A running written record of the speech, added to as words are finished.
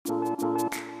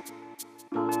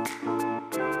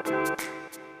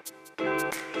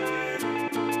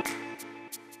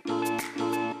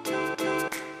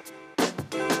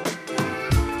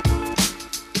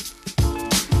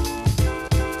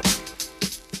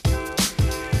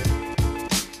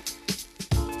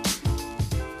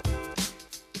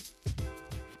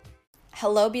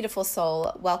Hello, beautiful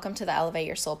soul. Welcome to the Elevate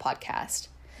Your Soul podcast.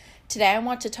 Today, I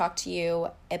want to talk to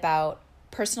you about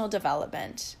personal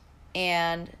development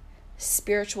and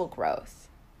spiritual growth.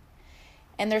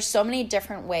 And there's so many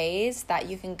different ways that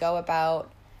you can go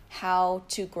about how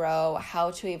to grow, how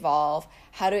to evolve,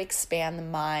 how to expand the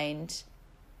mind,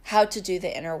 how to do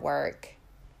the inner work.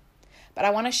 But I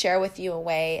want to share with you a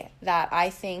way that I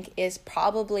think is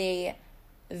probably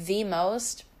the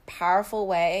most powerful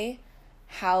way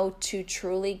how to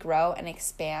truly grow and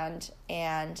expand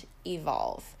and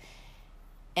evolve.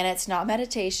 And it's not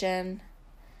meditation,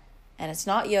 and it's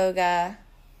not yoga,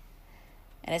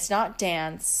 and it's not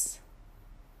dance,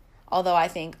 although I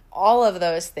think all of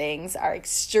those things are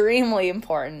extremely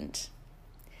important.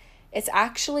 It's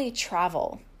actually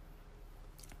travel.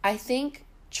 I think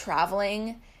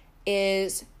traveling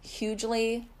is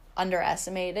hugely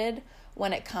underestimated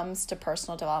when it comes to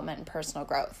personal development and personal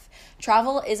growth.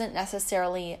 Travel isn't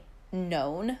necessarily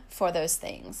known for those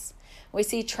things. We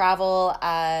see travel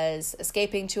as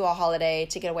escaping to a holiday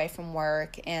to get away from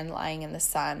work and lying in the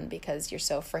sun because you're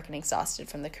so freaking exhausted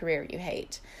from the career you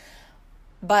hate.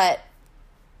 But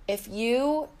if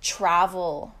you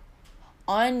travel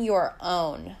on your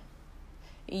own,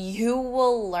 you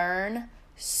will learn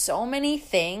so many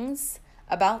things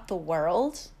about the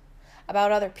world,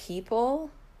 about other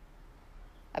people,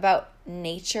 about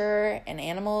nature and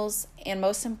animals, and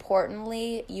most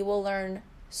importantly, you will learn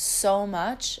so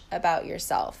much about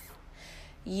yourself.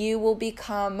 You will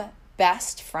become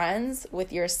best friends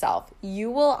with yourself. You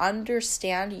will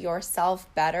understand yourself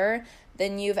better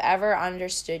than you've ever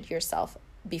understood yourself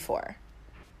before.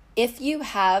 If you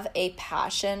have a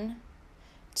passion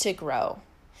to grow,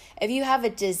 if you have a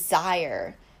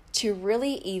desire to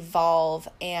really evolve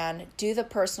and do the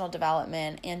personal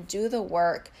development and do the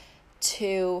work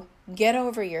to get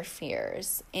over your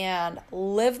fears and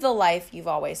live the life you've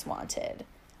always wanted,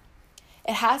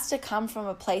 it has to come from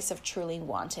a place of truly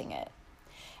wanting it.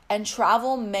 And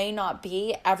travel may not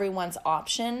be everyone's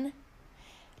option.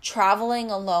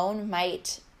 Traveling alone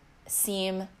might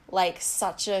seem like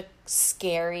such a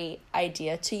scary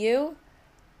idea to you,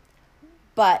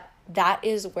 but that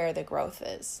is where the growth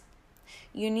is.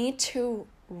 You need to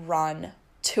run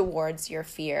towards your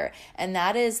fear, and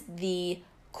that is the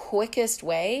quickest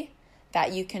way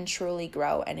that you can truly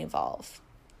grow and evolve.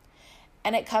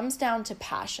 And it comes down to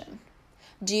passion.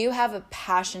 Do you have a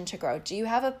passion to grow? Do you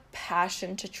have a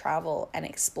passion to travel and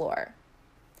explore?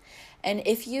 And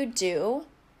if you do,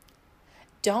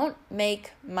 don't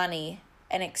make money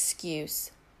an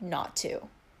excuse not to.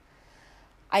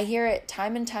 I hear it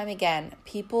time and time again.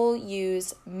 People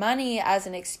use money as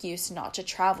an excuse not to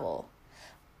travel.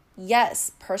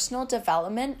 Yes, personal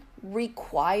development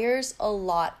requires a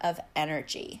lot of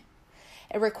energy.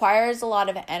 It requires a lot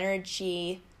of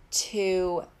energy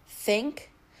to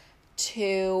think,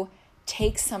 to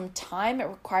take some time. It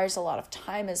requires a lot of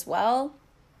time as well.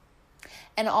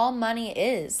 And all money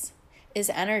is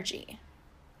energy.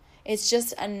 It's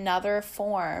just another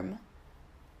form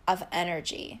of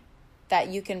energy that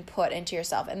you can put into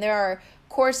yourself. And there are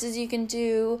courses you can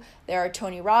do. There are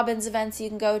Tony Robbins events you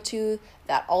can go to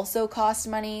that also cost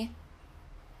money.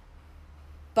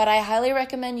 But I highly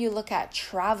recommend you look at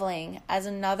traveling as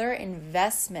another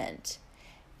investment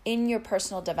in your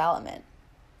personal development.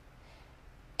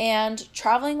 And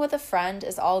traveling with a friend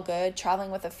is all good.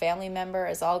 Traveling with a family member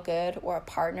is all good, or a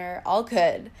partner, all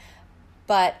good.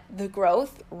 But the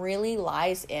growth really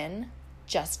lies in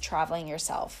just traveling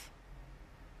yourself.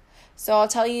 So I'll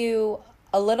tell you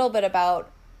a little bit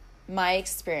about my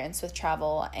experience with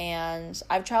travel, and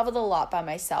I've traveled a lot by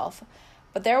myself,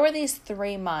 but there were these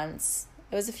 3 months,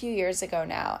 it was a few years ago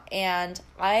now, and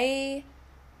I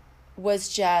was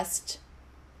just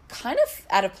kind of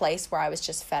at a place where I was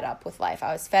just fed up with life.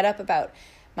 I was fed up about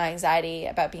my anxiety,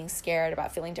 about being scared,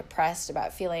 about feeling depressed,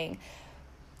 about feeling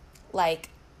like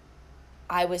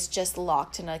I was just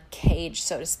locked in a cage,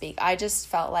 so to speak. I just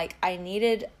felt like I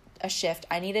needed a shift,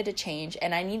 I needed a change,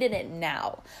 and I needed it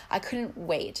now. I couldn't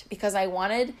wait because I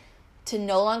wanted to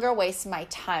no longer waste my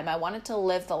time. I wanted to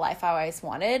live the life I always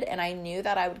wanted, and I knew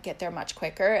that I would get there much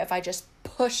quicker if I just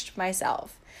pushed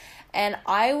myself. And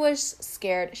I was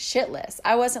scared shitless.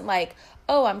 I wasn't like,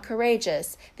 oh, I'm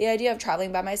courageous. The idea of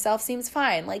traveling by myself seems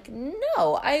fine. Like,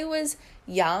 no, I was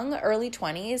young, early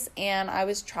 20s, and I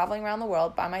was traveling around the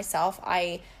world by myself.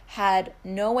 I had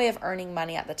no way of earning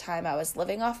money at the time. I was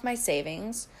living off my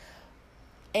savings.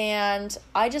 And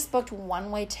I just booked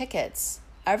one-way tickets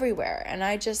everywhere. And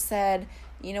I just said,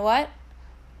 you know what?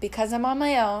 Because I'm on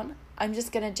my own, I'm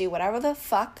just going to do whatever the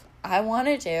fuck I want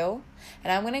to do.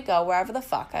 And I'm going to go wherever the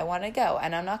fuck I want to go.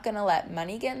 And I'm not going to let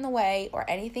money get in the way or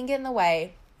anything get in the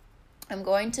way I'm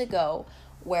going to go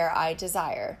where I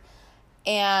desire.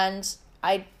 And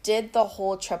I did the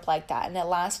whole trip like that, and it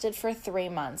lasted for 3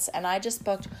 months. And I just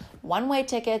booked one-way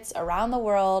tickets around the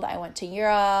world. I went to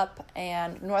Europe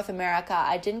and North America.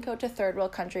 I didn't go to third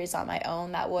world countries on my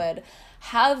own. That would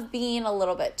have been a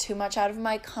little bit too much out of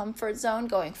my comfort zone,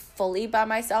 going fully by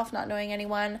myself, not knowing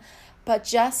anyone. But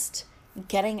just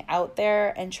getting out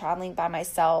there and traveling by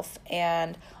myself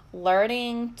and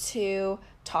learning to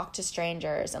talk to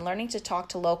strangers and learning to talk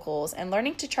to locals and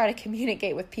learning to try to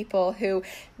communicate with people who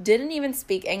didn't even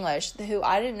speak English, who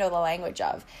I didn't know the language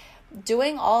of.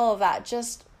 Doing all of that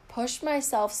just pushed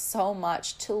myself so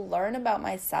much to learn about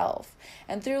myself.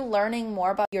 And through learning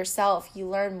more about yourself, you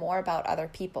learn more about other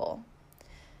people.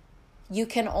 You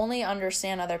can only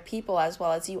understand other people as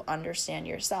well as you understand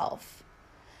yourself.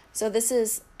 So this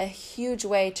is a huge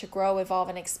way to grow, evolve,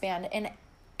 and expand in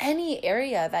any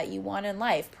area that you want in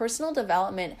life. Personal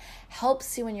development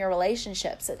helps you in your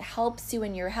relationships. It helps you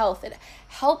in your health. It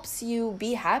helps you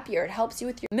be happier. It helps you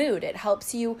with your mood. It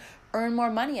helps you earn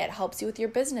more money. It helps you with your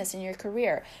business and your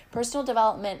career. Personal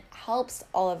development helps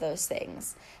all of those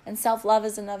things. And self-love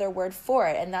is another word for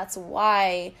it. And that's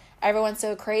why everyone's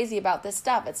so crazy about this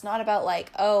stuff. It's not about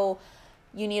like, oh,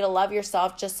 you need to love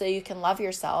yourself just so you can love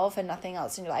yourself and nothing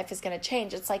else in your life is going to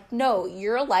change. It's like, no,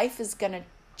 your life is going to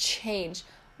change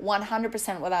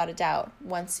 100% without a doubt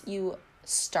once you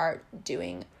start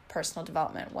doing personal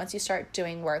development, once you start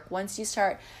doing work, once you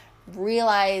start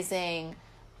realizing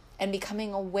and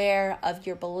becoming aware of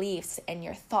your beliefs and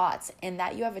your thoughts, and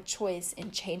that you have a choice in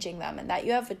changing them, and that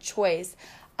you have a choice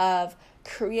of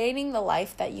creating the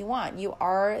life that you want. You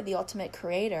are the ultimate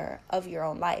creator of your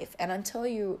own life. And until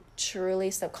you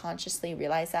truly subconsciously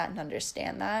realize that and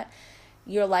understand that,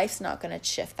 your life's not going to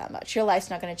shift that much. Your life's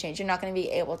not going to change. You're not going to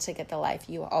be able to get the life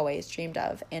you always dreamed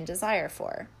of and desire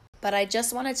for. But I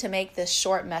just wanted to make this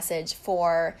short message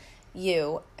for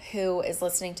you who is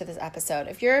listening to this episode.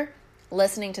 If you're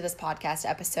listening to this podcast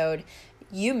episode,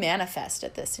 you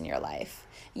manifested this in your life.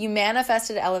 You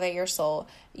manifested Elevate Your Soul.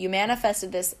 You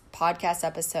manifested this podcast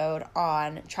episode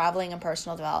on traveling and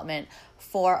personal development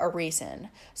for a reason.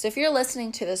 So if you're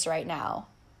listening to this right now,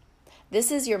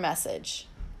 this is your message.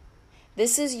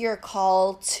 This is your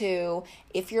call to,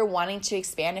 if you're wanting to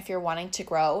expand, if you're wanting to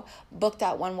grow, book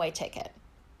that one-way ticket.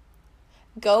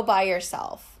 Go by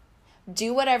yourself.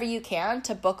 Do whatever you can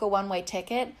to book a one-way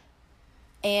ticket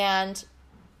and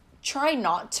try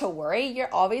not to worry.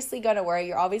 You're obviously going to worry.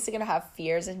 You're obviously going to have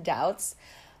fears and doubts,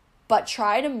 but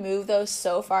try to move those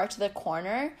so far to the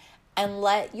corner and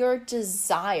let your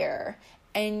desire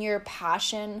and your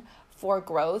passion for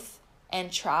growth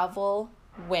and travel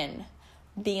win.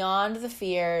 Beyond the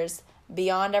fears,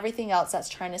 beyond everything else that's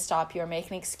trying to stop you or make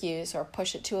an excuse or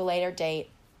push it to a later date,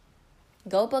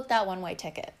 go book that one-way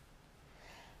ticket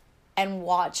and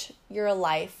watch your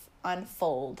life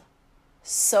unfold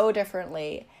so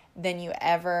differently than you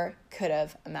ever could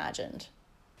have imagined.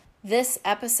 This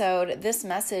episode, this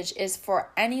message is for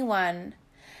anyone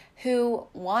who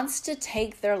wants to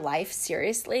take their life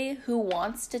seriously, who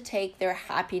wants to take their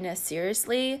happiness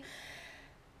seriously,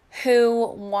 who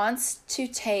wants to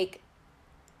take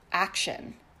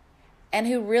action, and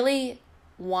who really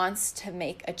wants to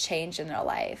make a change in their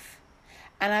life.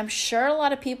 And I'm sure a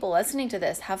lot of people listening to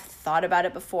this have thought about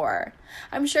it before.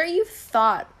 I'm sure you've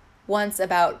thought once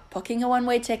about booking a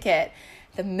one-way ticket,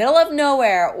 the middle of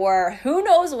nowhere, or who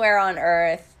knows where on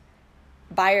earth,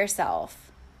 by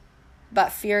yourself.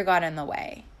 But fear got in the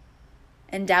way,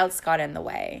 and doubts got in the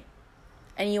way,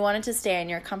 and you wanted to stay in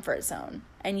your comfort zone,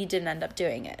 and you didn't end up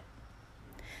doing it.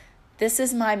 This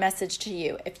is my message to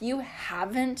you. If you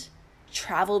haven't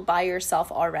traveled by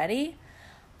yourself already,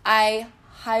 I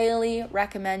highly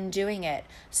recommend doing it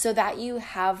so that you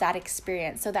have that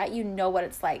experience, so that you know what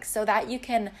it's like, so that you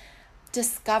can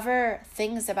discover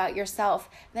things about yourself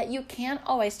that you can't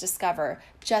always discover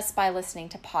just by listening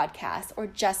to podcasts or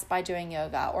just by doing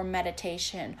yoga or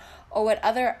meditation or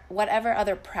whatever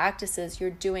other practices you're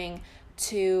doing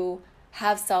to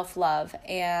have self-love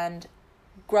and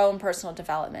grow in personal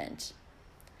development.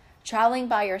 Traveling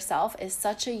by yourself is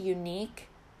such a unique,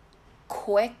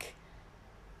 quick,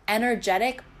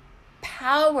 energetic,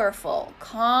 powerful,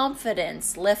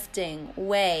 confidence-lifting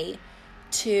way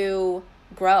to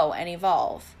grow and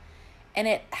evolve. And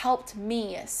it helped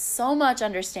me so much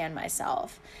understand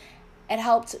myself. It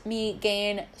helped me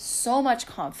gain so much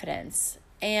confidence.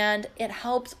 And it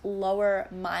helped lower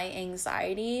my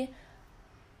anxiety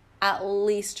at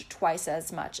least twice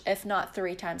as much, if not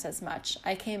 3 times as much.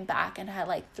 I came back and had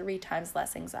like 3 times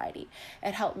less anxiety.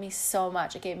 It helped me so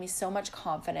much. It gave me so much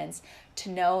confidence to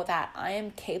know that I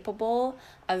am capable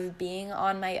of being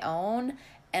on my own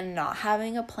and not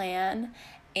having a plan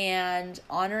and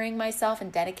honoring myself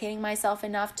and dedicating myself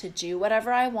enough to do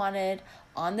whatever I wanted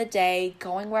on the day,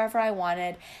 going wherever I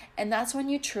wanted. And that's when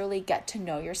you truly get to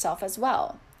know yourself as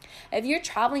well. If you're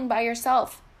traveling by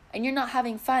yourself and you're not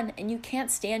having fun and you can't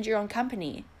stand your own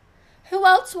company, who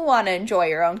else will want to enjoy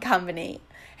your own company?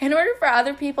 In order for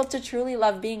other people to truly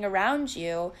love being around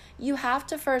you, you have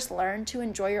to first learn to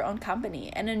enjoy your own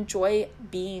company and enjoy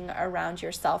being around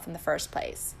yourself in the first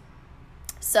place.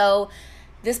 So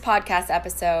this podcast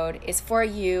episode is for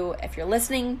you. If you're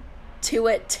listening to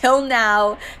it till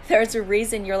now, there's a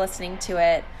reason you're listening to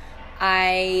it.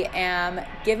 I am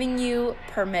giving you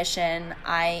permission.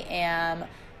 I am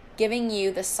giving you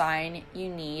the sign you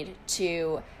need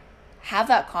to have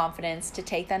that confidence to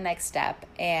take that next step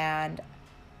and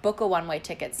book a one-way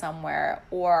ticket somewhere,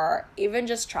 or even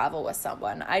just travel with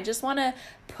someone. I just want to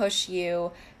push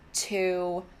you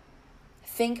to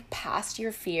think past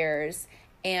your fears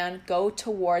and go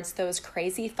towards those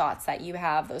crazy thoughts that you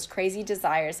have, those crazy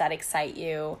desires that excite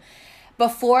you,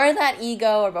 before that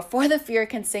ego or before the fear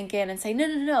can sink in and say,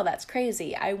 no, that's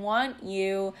crazy. I want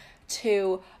you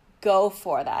to go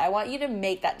for that. I want you to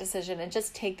make that decision and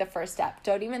just take the first step.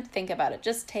 Don't even think about it.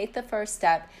 Just take the first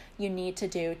step you need to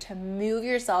do to move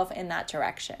yourself in that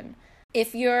direction.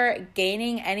 If you're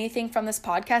gaining anything from this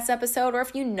podcast episode, or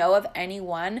if you know of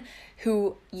anyone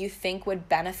who you think would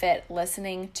benefit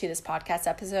listening to this podcast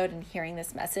episode and hearing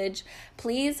this message,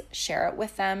 please share it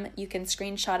with them. You can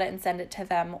screenshot it and send it to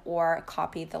them, or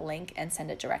copy the link and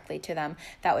send it directly to them.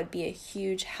 That would be a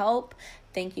huge help.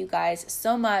 Thank you guys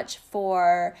so much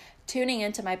for tuning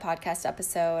into my podcast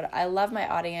episode. I love my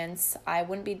audience. I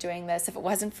wouldn't be doing this if it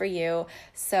wasn't for you.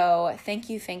 So thank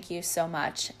you so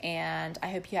much. And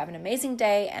I hope you have an amazing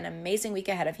day and amazing week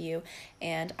ahead of you.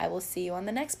 And I will see you on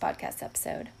the next podcast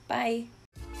episode. Bye.